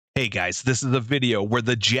Hey guys, this is a video where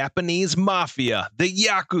the Japanese mafia, the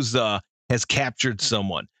YAKUZA, has captured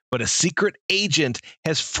someone, but a secret agent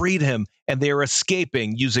has freed him and they are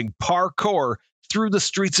escaping using parkour through the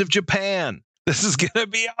streets of Japan. This is gonna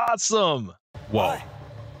be awesome. Whoa.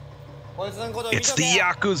 It's the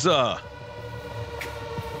YAKUZA.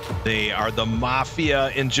 They are the mafia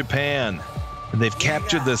in Japan. And they've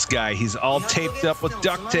captured this guy. He's all taped up with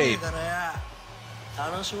duct tape.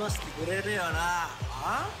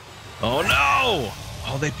 Oh no!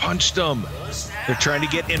 Oh, they punched him. They're trying to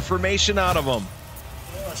get information out of him.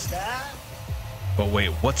 But wait,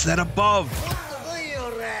 what's that above?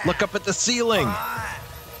 Look up at the ceiling.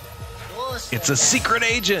 It's a secret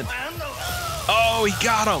agent. Oh, he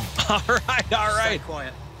got him. All right, all right. Stay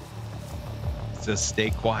quiet. Just stay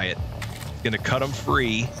quiet. He's gonna cut him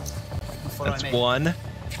free. That's one.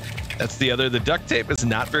 That's the other. The duct tape is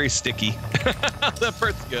not very sticky. That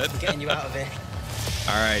part's good. Getting you out of it.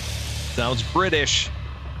 All right. Sounds British.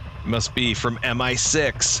 Must be from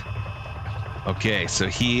Mi6. Okay, so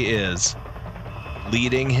he is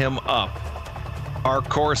leading him up.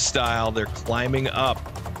 Parkour style, they're climbing up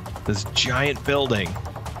this giant building.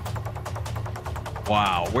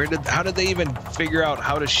 Wow, how did they even figure out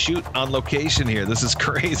how to shoot on location here? This is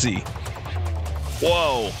crazy.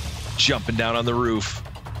 Whoa, jumping down on the roof.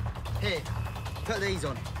 Here, put these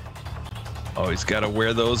on. Oh, he's got to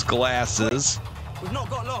wear those glasses. We've not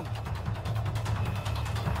got long.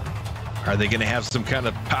 Are they going to have some kind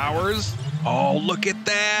of powers? Oh, look at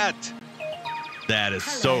that. That is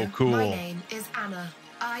so cool. My name is Anna.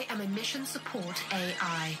 I am a mission support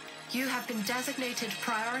AI. You have been designated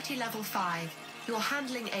priority level 5. Your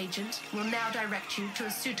handling agent will now direct you to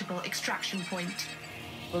a suitable extraction point.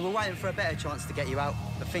 Well, we're waiting for a better chance to get you out,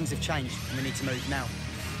 but things have changed and we need to move now.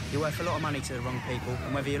 You're worth a lot of money to the wrong people,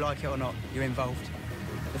 and whether you like it or not, you're involved.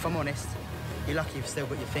 If I'm honest, you're lucky you've still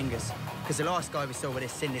got your fingers, because the last guy we saw with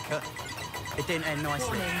this syndicate, it didn't end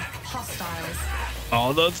nicely. Warning, hostiles.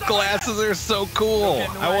 Oh, those glasses are so cool.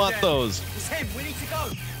 I want those. It's him, we need to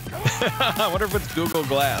go. I wonder if it's Google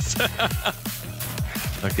Glass.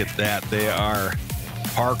 Look at that. They are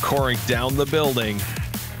parkouring down the building.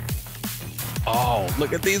 Oh,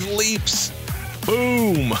 look at these leaps.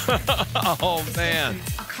 Boom. Oh, man.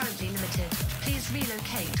 Are currently limited. Please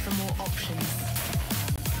relocate for more options.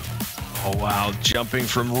 Oh, wow. Jumping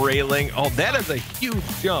from railing. Oh, that is a huge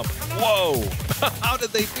jump. Whoa. How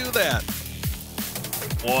did they do that?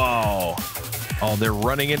 Whoa. Oh, they're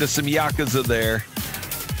running into some YAKUZA there.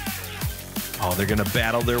 Oh, they're going to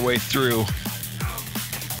battle their way through.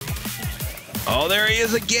 Oh, there he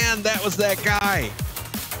is again. That was that guy.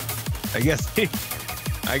 I guess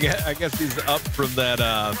he's up from that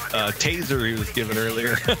taser he was given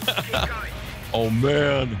earlier. Oh,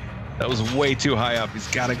 man. That was way too high up. He's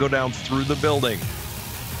got to go down through the building.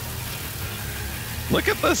 Look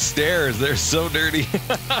at the stairs. They're so dirty.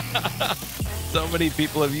 So many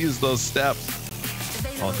people have used those steps.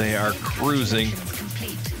 Oh, they are cruising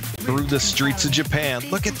through the streets of Japan.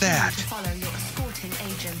 Look at that.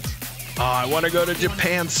 Oh, I want to go to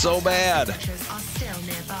Japan so bad.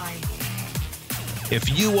 If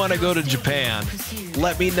you want to go to Japan,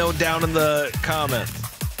 let me know down in the comments.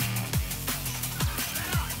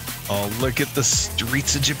 Oh, look at the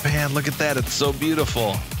streets of Japan. Look at that. It's so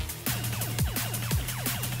beautiful.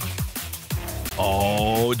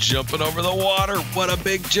 Oh, jumping over the water. What a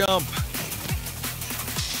big jump.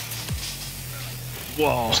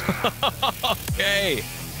 Whoa. Okay.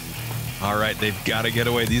 All right, they've got to get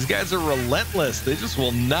away. These guys are relentless. They just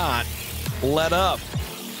will not let up.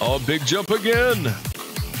 Oh, big jump again.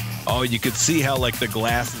 Oh, you could see how like the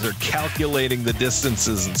glasses are calculating the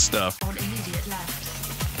distances and stuff.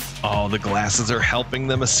 Oh, the glasses are helping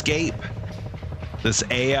them escape. This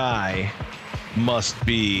AI must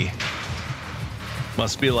be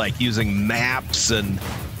like using maps and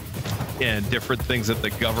different things that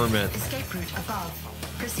the government Escape route above.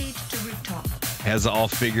 Proceed to rooftop. Has all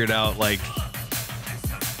figured out. Like,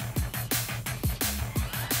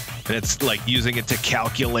 it's like using it to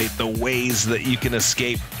calculate the ways that you can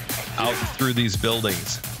escape out through these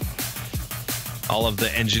buildings. All of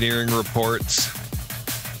the engineering reports.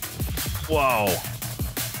 Whoa.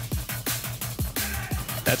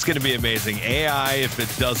 That's going to be amazing. AI, if it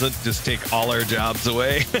doesn't just take all our jobs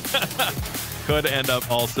away, could end up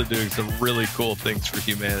also doing some really cool things for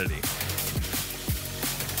humanity.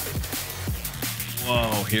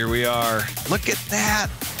 Whoa, here we are. Look at that.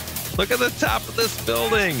 Look at the top of this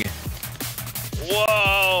building.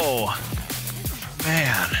 Whoa.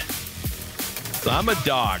 Man. So I'm a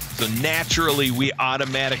dog. So naturally, we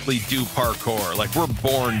automatically do parkour. Like, we're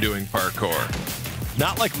born doing parkour.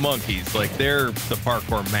 Not like monkeys, like they're the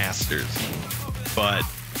parkour masters. But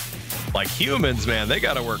like humans, man, they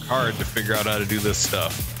got to work hard to figure out how to do this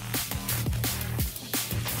stuff.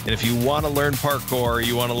 And if you want to learn parkour,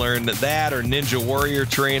 you want to learn that or Ninja Warrior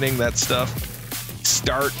training, that stuff,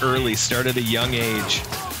 start early, start at a young age.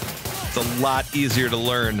 It's a lot easier to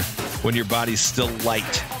learn when your body's still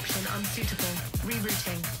light. Option unsuitable.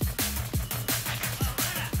 Rerouting.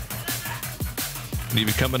 When you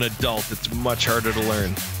become an adult, it's much harder to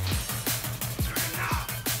learn.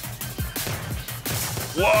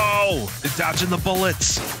 Whoa! They're dodging the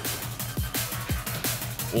bullets.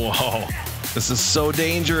 Whoa. This is so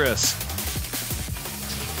dangerous.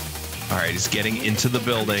 All right, he's getting into the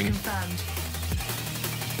building.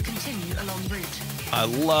 Continue along route. I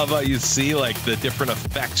love how you see like the different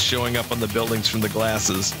effects showing up on the buildings from the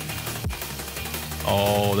glasses.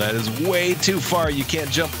 Oh, that is way too far. You can't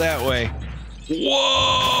jump that way.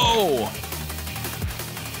 Whoa!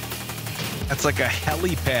 That's like a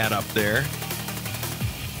helipad up there.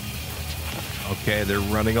 Okay, they're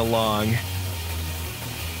running along.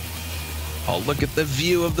 Oh, look at the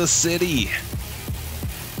view of the city.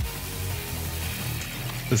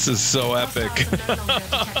 This is so epic.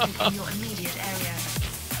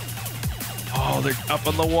 Oh, they're up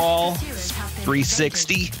on the wall.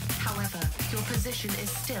 360. However, your position is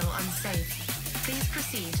still unsafe. Please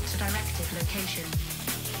proceed to directed location.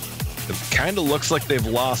 It kind of looks like they've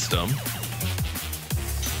lost them.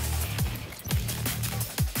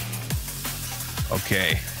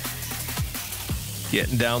 Okay.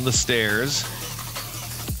 Getting down the stairs.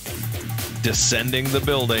 Descending the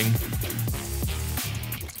building.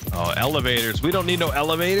 Oh, elevators. We don't need no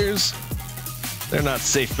elevators. They're not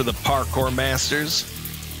safe for the parkour masters.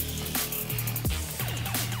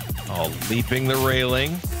 Oh, leaping the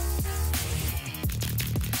railing.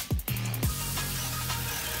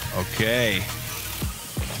 Okay.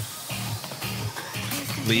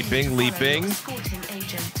 Leaping, leaping. Escorting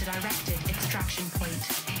agent to directed extraction point.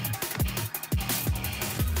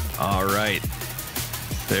 All right.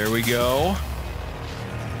 There we go.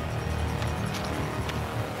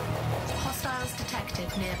 Hostiles detected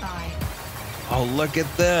nearby. Oh, look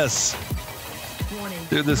at this. Warning.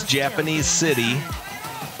 Through this Japanese city.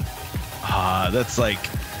 Ah, that's like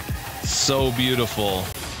so beautiful.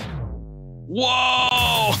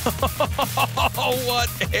 Whoa! What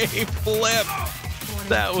a flip!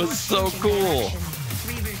 That was so cool.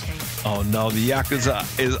 Oh no, the Yakuza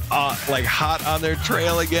is like hot on their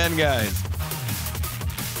trail again, guys.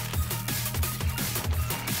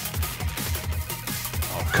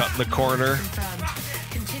 Oh, cutting the corner.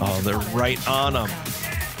 Oh, they're right on them.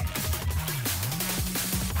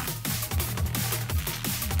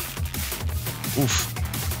 Oof.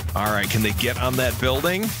 All right, can they get on that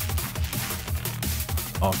building?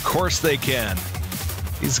 Oh, of course they can.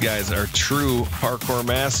 These guys are true parkour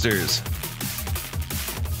masters.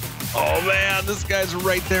 Oh man, this guy's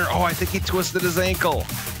right there. Oh, I think he twisted his ankle.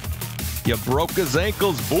 You broke his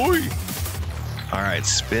ankles, boy. All right,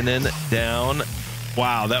 spinning down.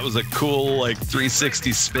 Wow, that was a cool like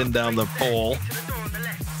 360 spin down the pole.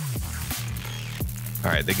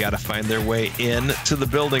 All right, they got to find their way in to the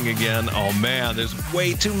building again. Oh man, there's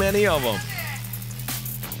way too many of them.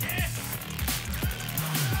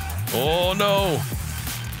 Oh no.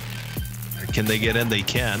 Can they get in? They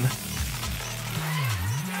can.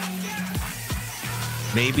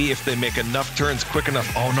 Maybe if they make enough turns quick enough.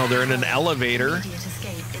 Oh no, they're in an elevator. Immediate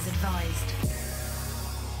escape is advised.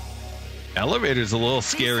 Elevator's a little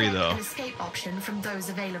scary Please select though. an escape option from those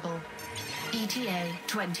available. ETA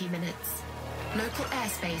 20 minutes. Local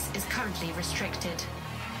airspace is currently restricted.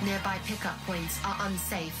 Nearby pickup points are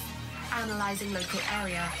unsafe. Analyzing local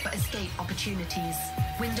area for escape opportunities.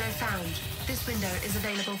 Window found. This window is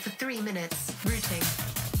available for 3 minutes. Routing.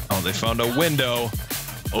 Oh, they found a window.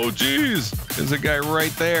 Oh geez, there's a guy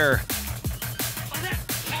right there.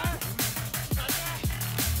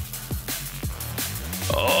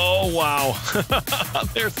 Oh wow,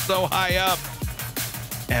 they're so high up.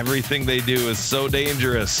 Everything they do is so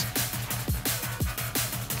dangerous.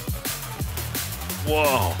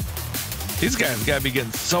 Whoa, these guys gotta be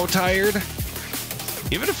getting so tired.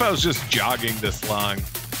 Even if I was just jogging this long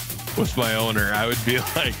with my owner, I would be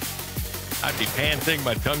like, I'd be panting,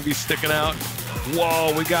 my tongue be sticking out.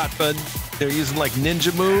 Whoa, we got they're using like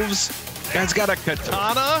ninja moves. Guy's got a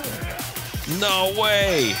katana? No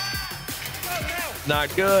way.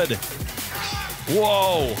 Not good.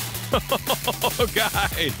 Whoa.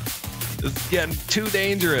 Guys, this is getting too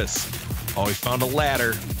dangerous. Oh, he found a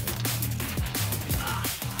ladder.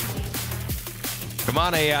 Come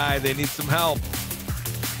on, AI, they need some help.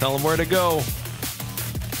 Tell them where to go.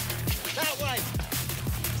 That way.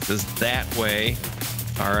 This that way.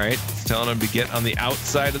 All right, it's telling him to get on the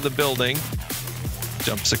outside of the building.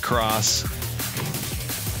 Jumps across.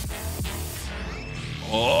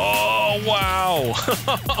 Oh, wow.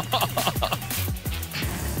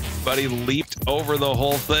 Buddy leaped over the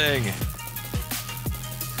whole thing.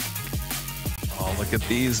 Oh, look at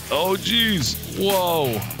these. Oh, geez.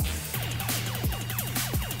 Whoa.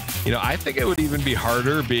 You know, I think it would even be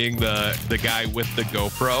harder being the guy with the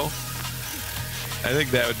GoPro. I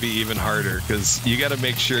think that would be even harder because you got to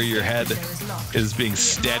make sure your head is being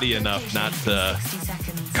steady enough not to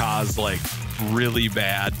cause like really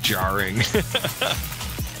bad jarring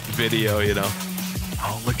video, you know.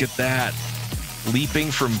 Oh, look at that.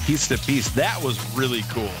 Leaping from piece to piece. That was really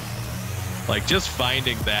cool. Like just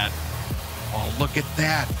finding that. Oh, look at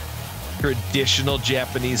that. Traditional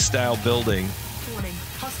Japanese style building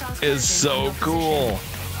is so cool.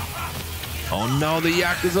 Oh no, the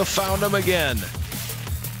Yakuza found him again.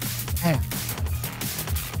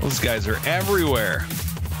 Those guys are everywhere.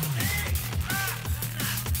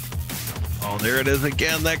 Oh, there it is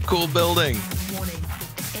again, that cool building. Warning,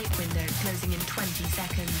 escape window closing in 20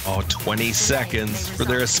 seconds. Oh, 20 seconds for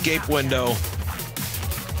their escape window.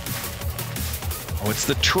 Oh, it's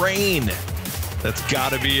the train. That's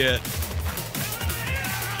gotta be it.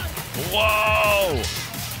 Whoa!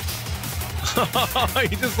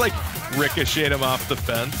 He just like ricocheted him off the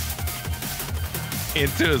fence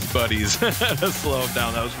into his buddies to slow him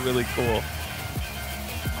down. That was really cool.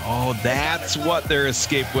 Oh, that's what their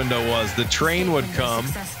escape window was. The train would come.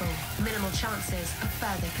 Minimal chances of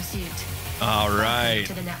further pursuit. All right.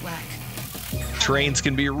 To the network. Trains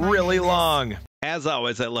can be really long. As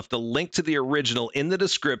always, I left a link to the original in the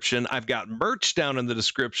description. I've got merch down in the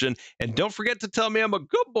description. And don't forget to tell me I'm a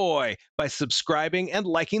good boy by subscribing and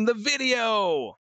liking the video.